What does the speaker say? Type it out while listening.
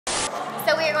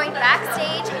are going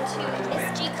backstage into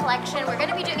ESteem collection. We're going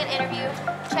to be doing an interview,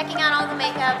 checking out all the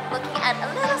makeup, looking at a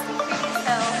little sneak preview,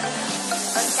 so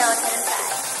let's go head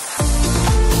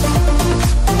inside.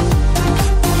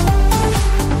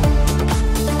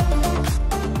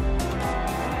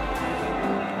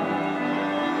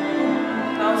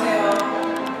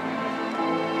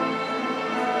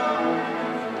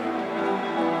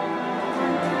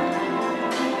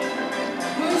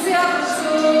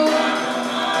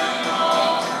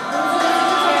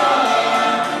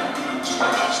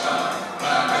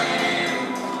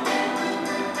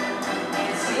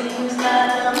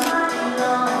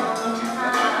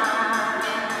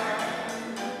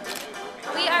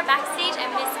 Backstage at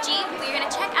ESteem. We're going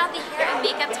to check out the hair and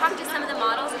makeup, talk to some of the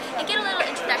models, and get a little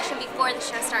introduction before the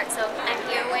show starts. So I'm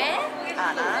here with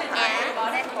Anna and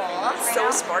Nicole. So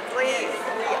sparkly.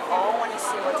 We all want to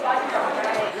see what's going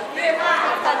on.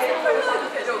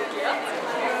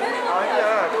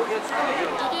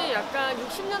 이게 약간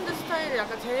 60년대 스타일의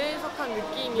약간 재해석한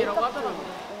느낌이라고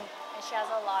하더라고요. She has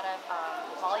a lot of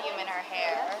volume in her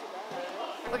hair.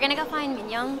 We're going to go find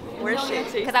Minyoung. Where's she?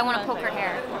 Because I want to poke her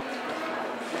hair.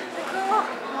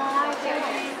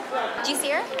 Do you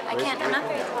see her? I can't, Emma.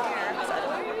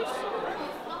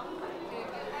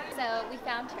 So we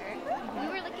found her. We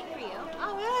were looking for you.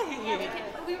 Oh, really?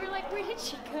 Yeah, we were like, where did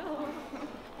she go?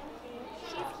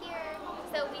 She's here.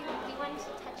 So we wanted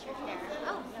to touch her hair.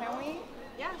 Oh, Can we?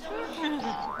 Yeah, sure.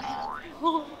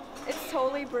 It's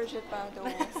totally Bridget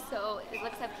Bardot. so it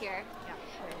looks up here. Yeah.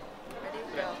 Ready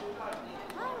to go.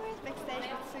 Hi, we're at Backstage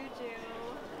with Suju.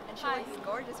 And she looks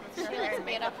gorgeous with her hair and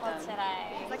makeup done.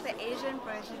 Today. It's like the Asian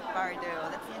Bridget Bardot.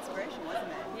 That's the inspiration,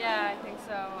 wasn't it? Yeah, I think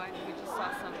so. We just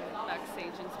saw some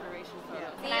backstage inspiration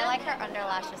photos. And I like her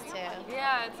underlashes too.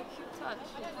 Yeah, it's a cute touch.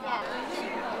 Yeah.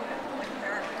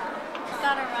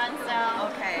 Gotta run, so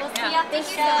Okay. we'll see Yeah. you at the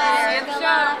show. Good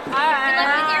luck. Good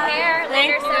luck with your hair.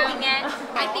 Later, soaking it.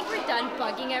 I think we're done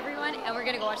bugging everyone, and we're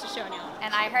gonna go watch the show now.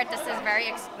 And I heard this is very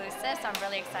exclusive, so I'm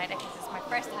really excited because this is my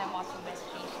first time watching this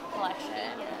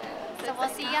collection. So we'll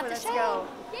see you at the show. Let's go.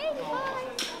 Yay!